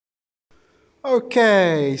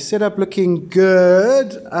Okay, setup looking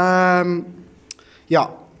good.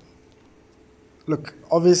 Yeah, look,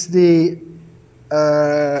 obviously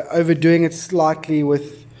overdoing it slightly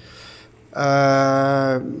with who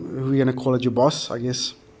are we going to call it, your boss, I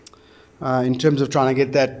guess, in terms of trying to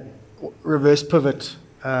get that reverse pivot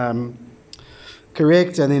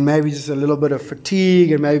correct, and then maybe just a little bit of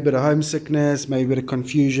fatigue and maybe a bit of homesickness, maybe a bit of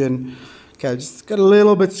confusion. Okay, just got a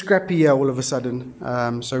little bit scrappy here all of a sudden.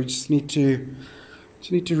 So we just need to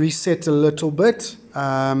reset a little bit.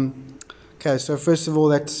 Okay, so first of all,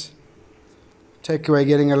 that's takeaway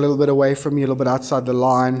getting a little bit away from you, a little bit outside the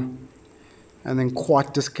line, and then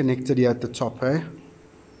quite disconnected here at the top, eh?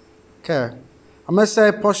 Okay, I must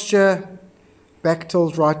say posture, back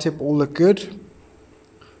tilt, right hip all look good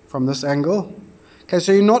from this angle. Okay,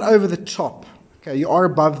 so you're not over the top. Okay, you are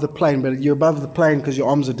above the plane, but you're above the plane because your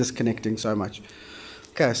arms are disconnecting so much.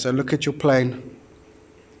 Okay, so look at your plane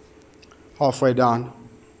halfway down.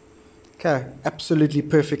 Okay, absolutely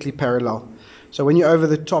perfectly parallel. So when you're over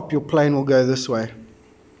the top, your plane will go this way.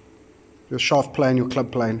 Your shaft plane, your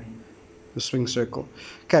club plane, the swing circle.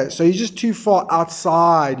 Okay, so you're just too far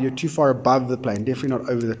outside. You're too far above the plane, definitely not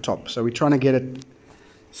over the top. So we're trying to get it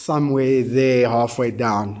somewhere there, halfway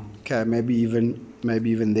down. Okay, maybe even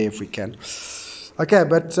there if we can. Okay,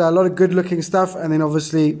 but a lot of good looking stuff, and then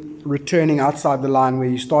obviously returning outside the line where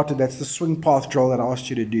you started. That's the swing path drill that I asked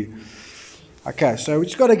you to do. Okay, so we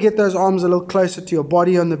just got to get those arms a little closer to your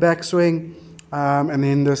body on the backswing, and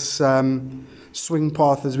then this swing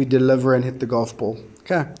path as we deliver and hit the golf ball.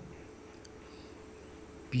 Okay,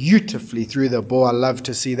 beautifully through the ball. I love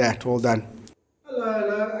to see that. Well done. Hello,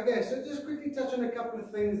 hello. Okay, so just quickly touch on a couple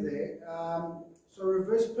of things there. So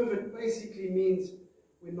reverse pivot basically means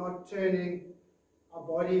we're not turning our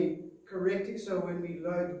body correctly. So when we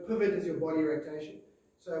load, the pivot is your body rotation.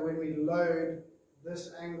 So when we load,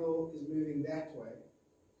 this angle is moving that way.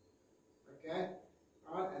 Okay?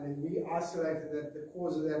 All right, and then we isolated that the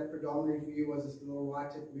cause of that predominantly for you was this little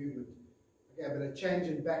right hip movement. Okay, but a change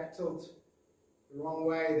in back tilt the wrong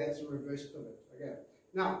way, that's a reverse pivot. Okay.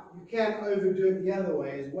 Now, you can overdo it the other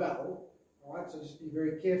way as well. Alright, so just be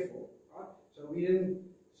very careful. Right? So we didn't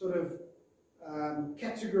sort of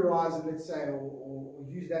categorize it, let's say, or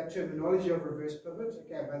use that terminology of reverse pivot.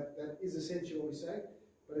 Okay, but that is essentially what we say.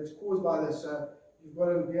 But it's caused by this. So you've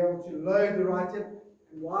got to be able to load the right hip.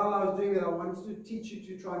 And while I was doing that, I wanted to teach you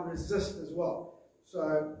to try and resist as well.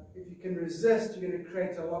 So if you can resist, you're going to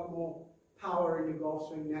create a lot more power in your golf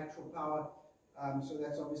swing, natural power. So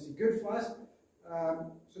that's obviously good for us.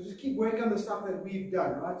 So just keep working on the stuff that we've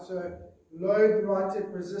done, right? So load the right hip,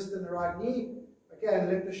 resist in the right knee. Okay, and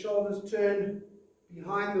let the shoulders turn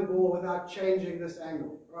behind the ball without changing this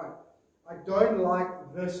angle. Right. I don't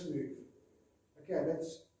like this move. Okay,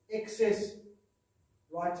 that's excess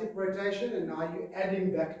right hip rotation, and now you're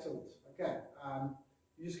adding back tilt. Okay,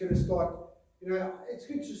 you're just going to start, you know, it's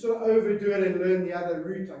good to sort of overdo it and learn the other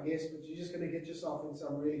route, I guess, but you're just going to get yourself in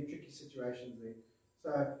some really tricky situations there.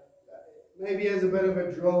 So maybe as a bit of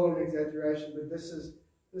a drill or an exaggeration, but this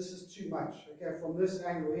is too much. Okay, from this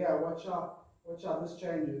angle here, watch out this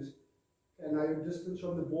changes. Okay, now your distance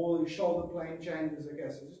from the ball, your shoulder plane changes. Okay,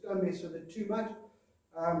 so just don't mess with it too much.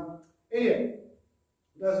 Anyway,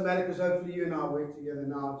 it doesn't matter because hopefully you and I work together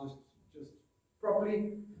now just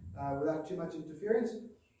properly without too much interference.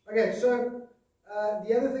 Okay, so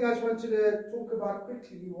the other thing I just wanted to talk about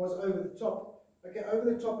quickly was over the top. Okay,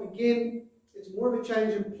 over the top again, it's more of a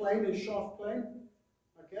change in plane and shaft plane.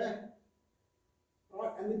 Okay, all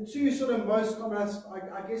right, and the two sort of most common,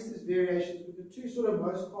 I guess there's variations, but the two sort of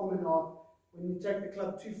most common are when you take the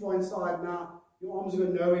club too far inside. Now your arms have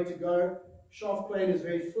got nowhere to go. Shaft plane is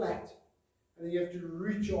very flat, and then you have to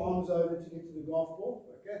root your arms over to get to the golf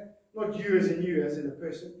ball. Okay, not you as in you, as in a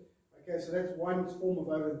person. Okay, so that's one form of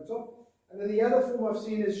over the top. And then the other form I've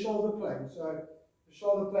seen is shoulder plane. So the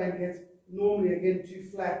shoulder plane gets normally again too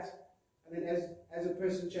flat, and then as a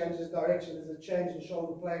person changes direction, there's a change in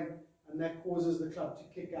shoulder plane, and that causes the club to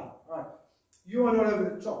kick out. All right, you are not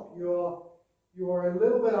over the top. You are a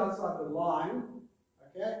little bit outside the line,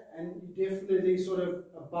 okay, and you're definitely sort of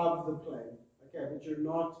above the plane, okay, but you're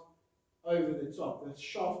not over the top. The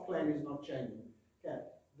shaft plane is not changing. Okay,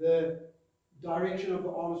 the direction of the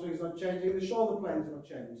arm swing is not changing, the shoulder plane is not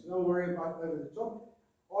changing. So don't worry about over the top.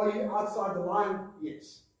 Are you outside the line?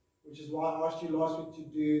 Yes. Which is why I asked you last week to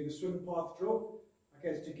do the swing path drill. Okay,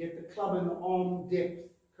 it's to get the club and the arm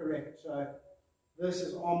depth correct. So this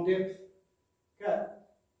is arm depth. Okay.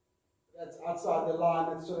 That's outside the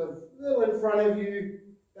line, that's sort of a little in front of you.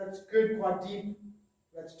 That's good, quite deep.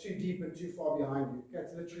 That's too deep and too far behind you. Okay,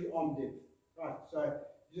 it's literally arm depth. Right, so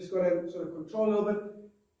you just got to sort of control a little bit.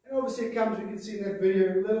 And obviously it comes, we can see in that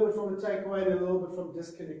video, a little bit from the takeaway and a little bit from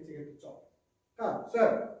disconnecting at the top.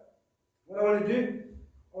 So, what I want to do,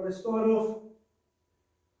 I want to start off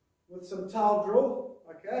with some towel drill.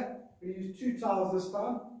 Okay, I'm going to use 2 towels this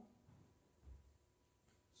time.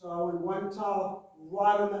 So I want 1 towel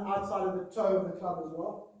right on the outside of the toe of the club as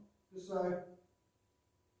well, just so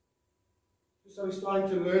we're starting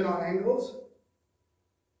to learn our angles.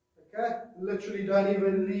 Okay, literally don't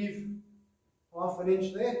even leave half an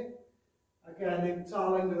inch there. Okay, and then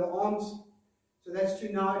towel under the arms. So that's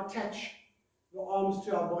to now attach the arms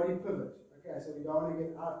to our body pivot. Okay, so we don't want to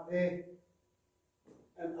get out there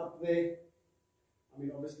and up there. I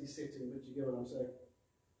mean, obviously setting, but you get what I'm saying.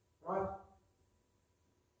 Right?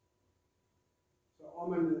 So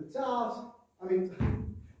arm under the towels.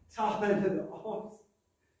 Towel under the arms.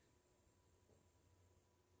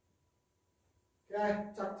 Okay,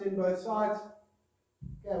 tucked in both sides.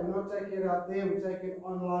 Okay, we're not taking it out there, we're taking it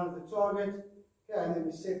on line with the target. Okay, and then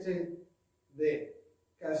we're setting there.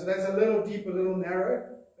 Okay, so that's a little deep, a little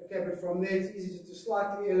narrow. Okay, but from there it's easy to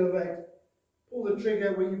slightly elevate. Pull the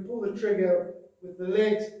trigger. When you pull the trigger with the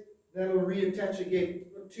legs, that'll reattach again.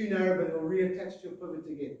 Not too narrow, but it'll reattach to your pivot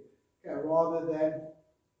again. Okay, rather than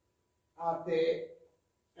out there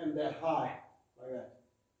and that high, like that.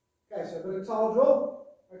 Okay, so a bit of towel drill.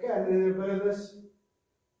 Okay, and then a bit of this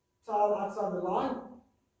towel outside the line.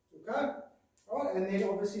 Okay, alright, and then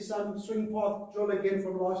obviously some swing path drill again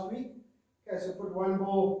from last week. Okay, so put 1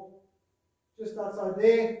 ball just outside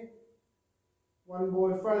there, 1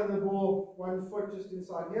 ball in front of the ball, 1 foot just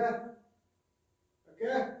inside here.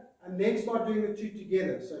 Okay, and then start doing the 2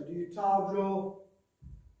 together. So do towel drill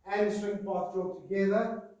and swing path drill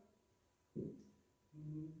together.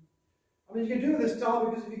 I mean, you can do with this towel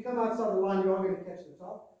because if you come outside the line, you are going to catch the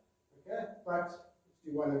towel. Okay, but let's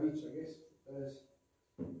do 1 of each, I guess.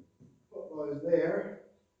 Put those there.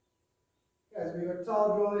 Okay, so we've got towel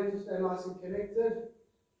drill there to stay nice and connected.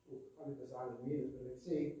 Probably design the meters, but let's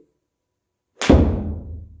see.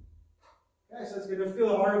 Okay, so it's going to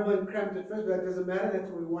feel horrible and cramped at first, but that doesn't matter. That's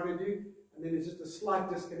what we want to do. And then it's just a slight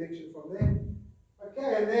disconnection from there.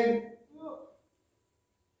 Okay, and then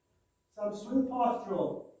some swing path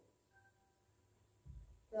drill.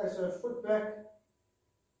 Okay, so foot back,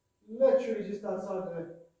 literally just outside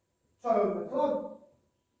the toe of the club.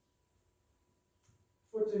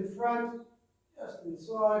 Foot in front, just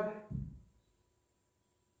inside.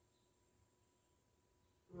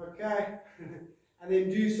 Okay, and then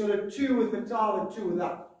do sort of 2 with the towel and 2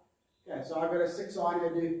 without. Okay, so I've got a 6 iron. I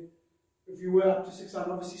do, if you were up to 6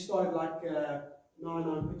 iron, obviously started like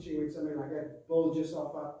 9-iron pitching with something like that, build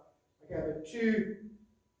yourself up. Okay, but 2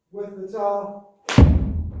 with the towel.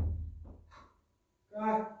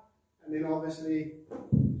 Okay, and then obviously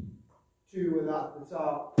 2 without the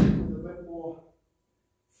towel with a bit more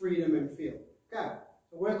freedom and feel. Okay,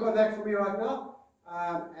 so work on that for me right now.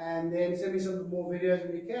 And then send me some more videos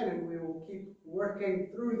when you can, and we will keep working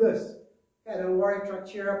through this. Okay, don't worry, try to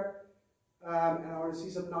cheer up. And I want to see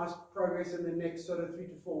some nice progress in the next sort of 3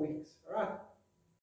 to 4 weeks. Alright?